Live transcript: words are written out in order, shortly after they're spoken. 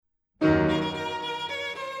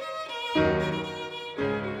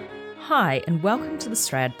Hi, and welcome to the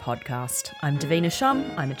Strad podcast. I'm Davina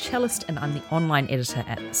Shum, I'm a cellist, and I'm the online editor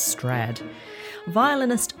at Strad.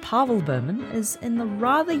 Violinist Pavel Berman is in the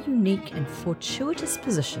rather unique and fortuitous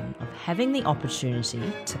position of having the opportunity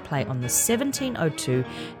to play on the 1702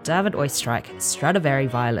 David Oistrakh Stradivari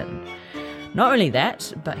violin. Not only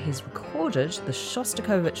that, but he's recorded the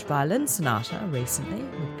Shostakovich Violin Sonata recently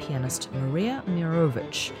with pianist Maria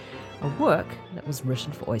Mirovic, a work that was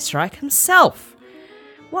written for Oistrakh himself.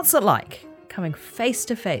 What's it like, coming face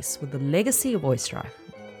to face with the legacy of Oistrakh,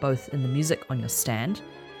 both in the music on your stand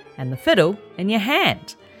and the fiddle in your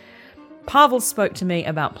hand? Pavel spoke to me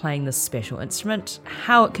about playing this special instrument,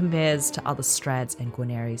 how it compares to other Strads and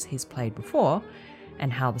Guarneris he's played before,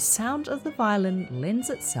 and how the sound of the violin lends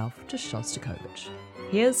itself to Shostakovich.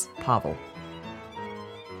 Here's Pavel.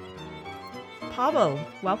 Pavel,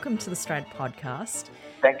 welcome to the Strad podcast.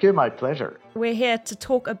 Thank you, my pleasure. We're here to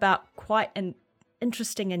talk about quite an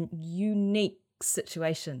interesting and unique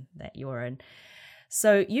situation that you're in.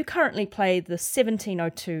 So you currently play the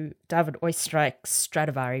 1702 David Oistrakh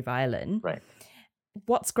Stradivari violin. Right.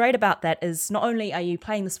 What's great about that is not only are you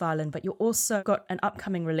playing this violin, but you also got an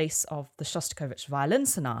upcoming release of the Shostakovich Violin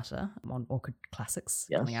Sonata on Orchid Classics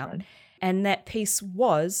coming out. Right. And that piece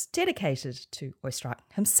was dedicated to Oistrakh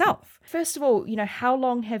himself. First of all, how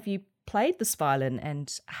long have you played this violin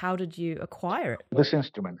and how did you acquire it? This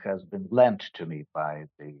instrument has been lent to me by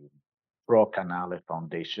the Pro Canale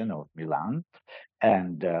Foundation of Milan.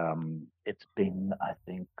 And it's been, I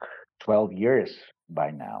think, 12 years by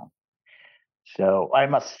now. So I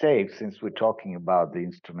must say, since we're talking about the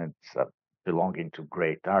instruments belonging to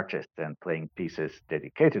great artists and playing pieces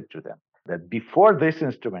dedicated to them, that before this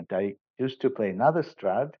instrument, I used to play another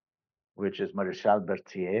Strad, which is Maréchal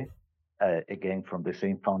Berthier, again from the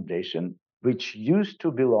same foundation, which used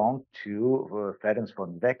to belong to Ferenc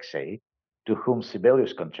von Wechsey, to whom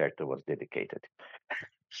Sibelius Concerto was dedicated.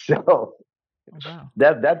 So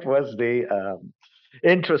that was the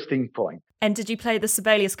interesting point. And did you play the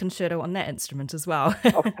Sibelius Concerto on that instrument as well?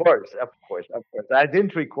 Of course. I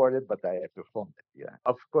didn't record it, but I performed it, yeah.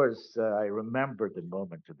 Of course, I remember the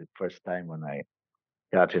moment of the first time when I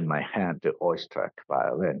got in my hand the Oistrakh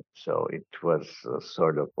violin. So it was a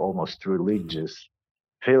sort of almost religious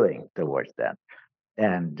feeling towards that.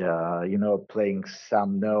 And, playing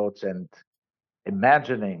some notes and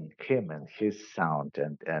imagining him and his sound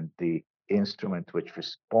and the instrument which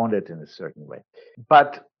responded in a certain way.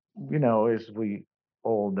 But, as we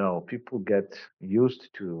all know, people get used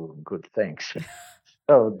to good things.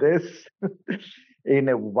 So this, in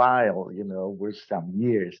a while, with some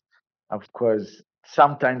years, of course,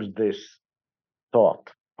 sometimes this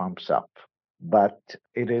thought pumps up, but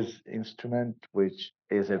it is instrument which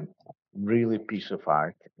is a really piece of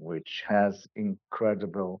art, which has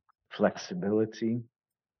incredible flexibility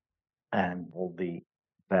and all the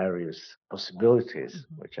various possibilities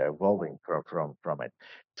which are evolving from it.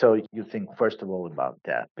 So you think first of all about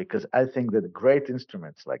that, because I think that great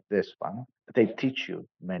instruments like this one, they teach you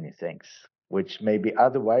many things which maybe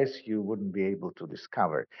otherwise you wouldn't be able to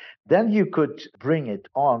discover. Then you could bring it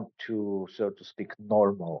on to, so to speak,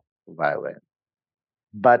 normal violin.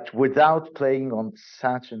 But without playing on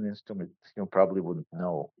such an instrument, you probably wouldn't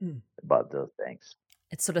know about those things.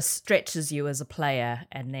 It sort of stretches you as a player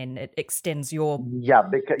and then it extends your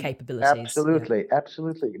capabilities. Absolutely.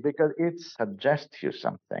 Because it suggests you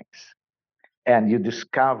some things. And you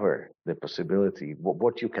discover the possibility,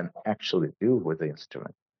 what you can actually do with the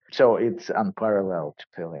instrument. So it's unparalleled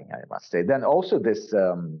feeling, I must say. Then also this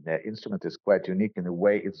instrument is quite unique in the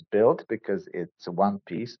way it's built, because it's one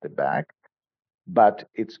piece, the back, but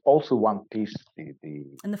it's also one piece, the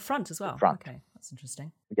in the front as well. Front. Okay, that's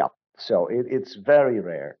interesting. Yeah, so it's very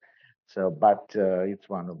rare. So, but it's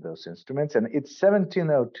one of those instruments, and it's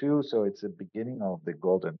 1702, so it's the beginning of the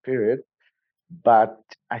golden period. But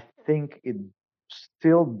I think it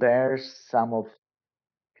still bears some of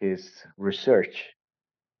his research.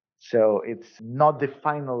 So it's not the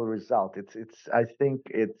final result. I think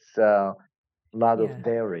it's a lot of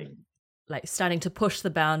daring. Like starting to push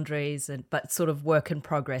the boundaries, but sort of work in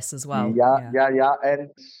progress as well. Yeah.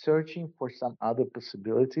 And searching for some other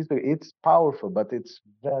possibilities. It's powerful, but it's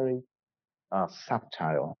very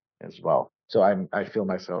subtle as well. So I feel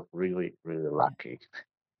myself really, really lucky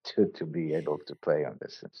to be able to play on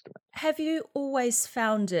this instrument. Have you always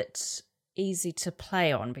found it easy to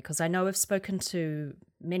play on? Because I know I've spoken to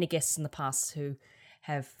many guests in the past who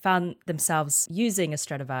have found themselves using a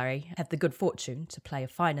Stradivari, have the good fortune to play a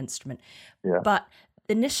fine instrument. Yeah. But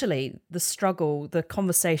initially, the struggle, the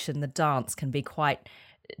conversation, the dance can be quite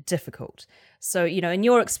difficult. So, in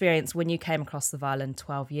your experience, when you came across the violin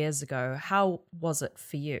 12 years ago, how was it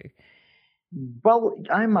for you? Well,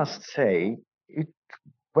 I must say it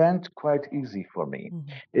went quite easy for me. Hmm.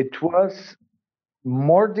 It was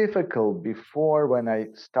more difficult before when I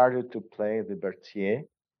started to play the Berthier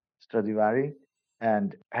Stradivari,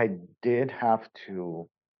 and I did have to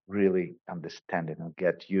really understand it and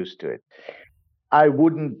get used to it. I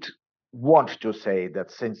wouldn't want to say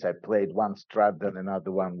that since I played one Strad, then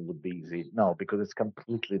another one would be easy. No, because it's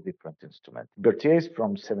completely different instrument. Berthier is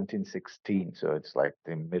from 1716, so it's like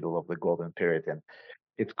the middle of the golden period, and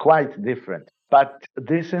it's quite different. But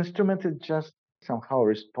this instrument, it just somehow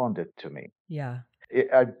responded to me. Yeah.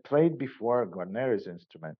 I played before Guarneri's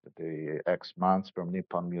instrument, the X Months from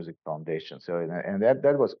Nippon Music Foundation. So, and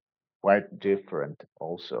that was quite different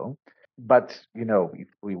also. But, if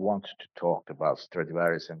we want to talk about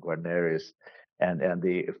Stradivarius and Guarnerius and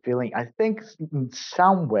the feeling, I think in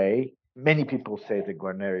some way, many people say that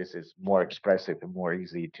Guarnerius is more expressive and more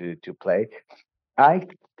easy to play. I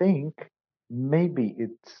think maybe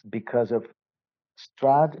it's because of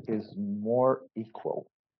Strad is more equal.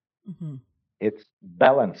 Hmm. It's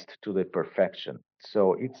balanced to the perfection.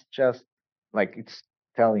 So it's just like it's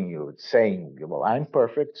telling you, it's saying, well, I'm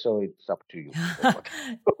perfect, so it's up to you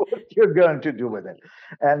what you're going to do with it.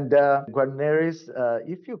 And Guarneri's,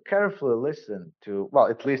 if you carefully listen to, well,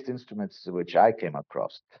 at least instruments which I came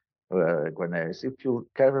across, Guarneri's, if you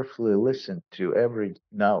carefully listen to every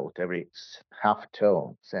note, every half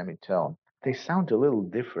tone, semitone, they sound a little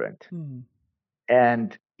different, Mm.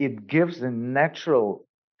 and it gives the natural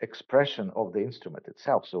expression of the instrument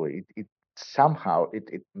itself. So it somehow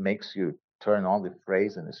it makes you turn on the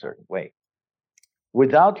phrase in a certain way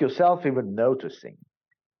without yourself even noticing,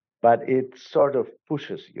 but it sort of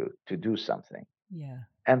pushes you to do something. Yeah.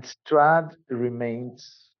 And Strad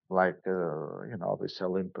remains like this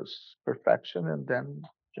Olympus perfection, and then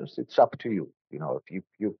just it's up to you. If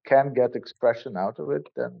you can get expression out of it,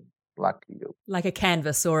 then lucky you. Like a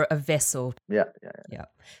canvas or a vessel. Yeah, yeah, Yeah.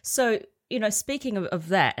 So, speaking of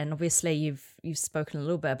that, and obviously you've spoken a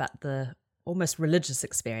little bit about the almost religious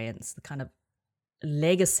experience, the kind of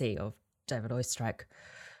legacy of David Oistrakh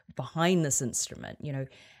behind this instrument.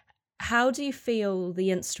 How do you feel the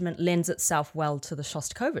instrument lends itself well to the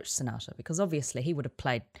Shostakovich Sonata? Because obviously he would have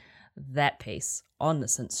played that piece on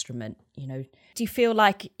this instrument. Do you feel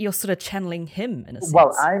like you're sort of channeling him in a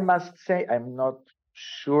Well, sense? I must say I'm not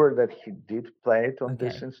sure that he did play it on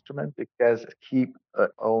this Okay. instrument because he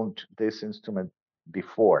owned this instrument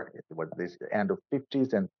before. It was this end of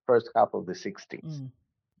 50s and first half of the 60s. Mm.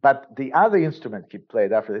 But the other instrument he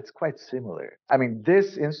played after, it's quite similar. I mean,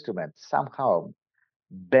 this instrument somehow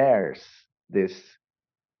bears this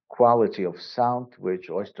quality of sound which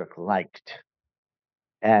Oistrakh liked.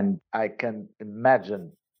 And I can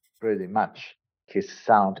imagine pretty much his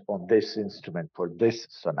sound on this instrument for this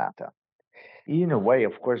sonata. In a way,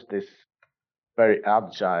 of course, this very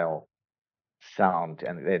agile sound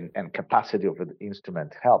and capacity of the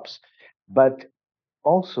instrument helps. But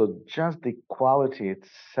also just the quality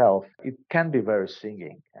itself, it can be very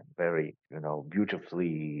singing and very,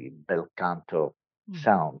 beautifully bel canto Mm.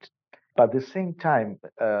 sound. But at the same time,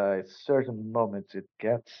 at certain moments, it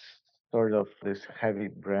gets sort of this heavy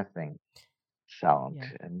breathing sound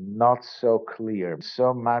Yeah. and not so clear,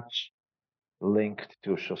 so much linked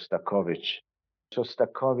to Shostakovich.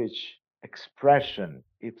 Shostakovich expression,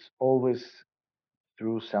 it's always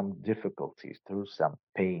through some difficulties, through some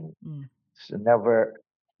pain. Mm. It's never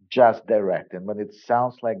just direct. And when it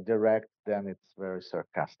sounds like direct, then it's very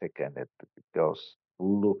sarcastic and it goes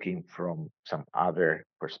looking from some other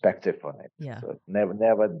perspective on it. Yeah. So it's never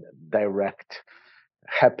direct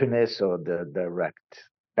happiness or the direct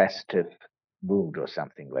festive mood or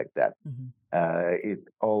something like that. Hmm. It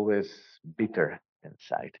always bitter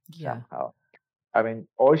inside Yeah. somehow. I mean,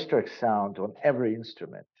 oyster sound on every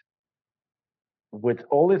instrument, with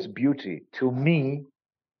all its beauty, to me,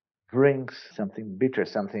 brings something bitter,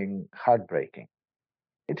 something heartbreaking.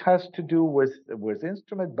 It has to do with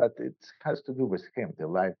instrument, but it has to do with him, the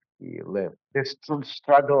life he lived. There's some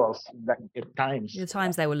struggles that at times. The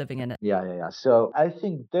times they were living in it. Yeah, yeah, yeah. So I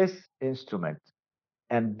think this instrument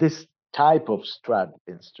and this type of Strad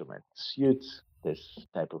instrument suits this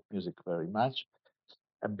type of music very much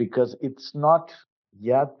because it's not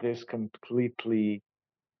yet this completely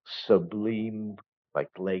sublime, like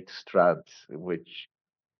late Strads, which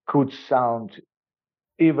could sound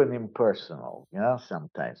even impersonal,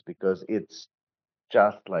 sometimes because it's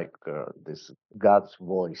just like this God's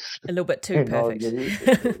voice, A little bit too you know. perfect.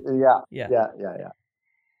 Yeah, Yeah. yeah, yeah, yeah.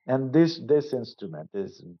 And this instrument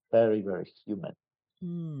is very, very human.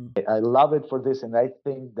 Mm. I love it for this, and I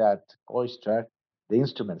think that Oistrakh, the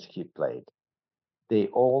instruments he played, they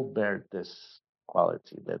all bear this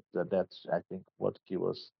quality. That's I think what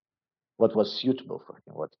was suitable for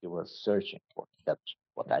him, what he was searching for. That's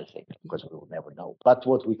what I think. Of course, we will never know, but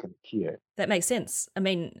what we can hear. That makes sense. I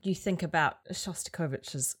mean, you think about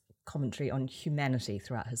Shostakovich's commentary on humanity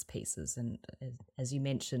throughout his pieces, and as you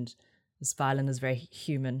mentioned, this violin is very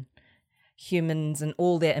human, humans and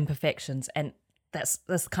all their imperfections, and that's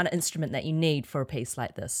the kind of instrument that you need for a piece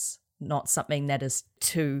like this, not something that is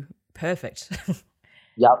too perfect.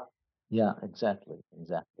 Yeah, exactly.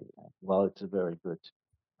 Well, it's a very good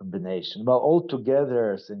combination. Well,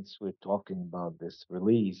 altogether, since we're talking about this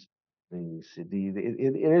release, the CD,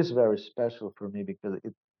 it is very special for me because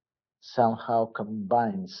it somehow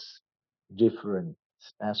combines different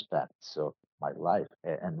aspects of my life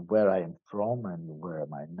and where I am from and where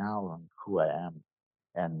am I now and who I am.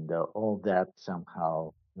 And all that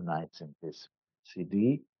somehow unites in this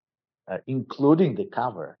CD, including the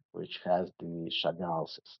cover, which has the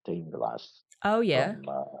Chagall's stained glass Oh, yeah.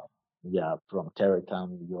 from from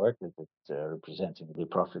Tarrytown, New York, that it's representing the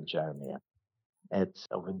prophet Jeremiah. It's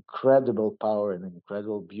of incredible power and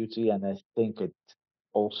incredible beauty, and I think it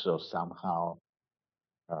also somehow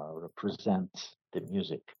represents the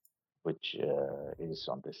music which is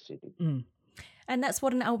on the CD. Mm. And that's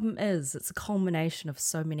what an album is. It's a culmination of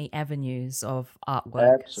so many avenues of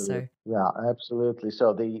artwork. Absolutely, yeah, absolutely.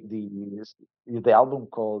 So the album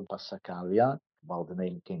called Passacaglia, well, the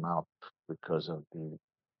name came out because of the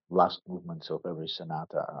last movements of every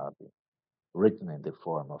sonata are written in the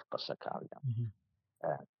form of Passacaglia. Mhm.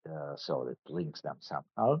 And so it links them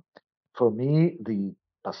somehow. For me, the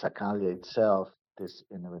Passacaglia itself, this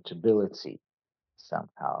inevitability,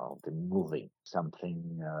 somehow, the moving,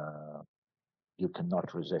 something you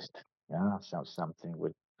cannot resist. Yeah, something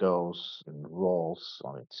which goes and rolls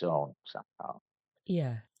on its own somehow.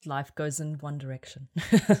 Yeah, life goes in one direction.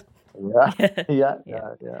 Yeah, Yeah. yeah,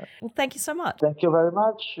 Yeah. yeah. Well, thank you so much. Thank you very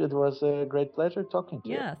much. It was a great pleasure talking to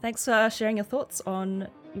you. Yeah, thanks for sharing your thoughts on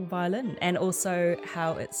your violin and also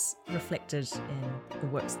how it's reflected in the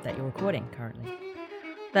works that you're recording currently.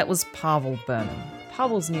 That was Pavel Berman.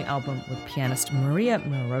 Pavel's new album with pianist Maria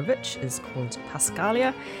Mirovic is called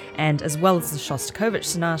Passacaglia, and as well as the Shostakovich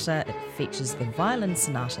Sonata, it features the Violin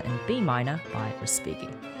Sonata in B minor by Respighi.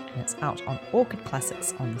 And it's out on Orchid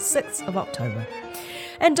Classics on the 6th of October.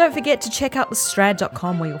 And don't forget to check out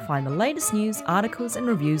thestrad.com where you'll find the latest news, articles and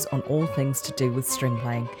reviews on all things to do with string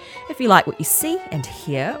playing. If you like what you see and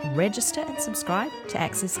hear, register and subscribe to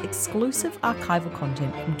access exclusive archival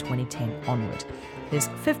content from 2010 onward. There's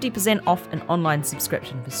 50% off an online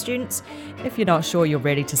subscription for students. If you're not sure you're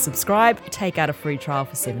ready to subscribe, take out a free trial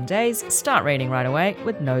for 7 days, start reading right away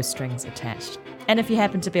with no strings attached. And if you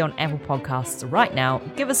happen to be on Apple Podcasts right now,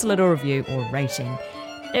 give us a little review or rating.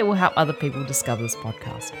 It will help other people discover this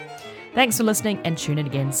podcast. Thanks for listening and tune in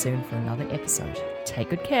again soon for another episode.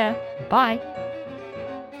 Take good care. Bye.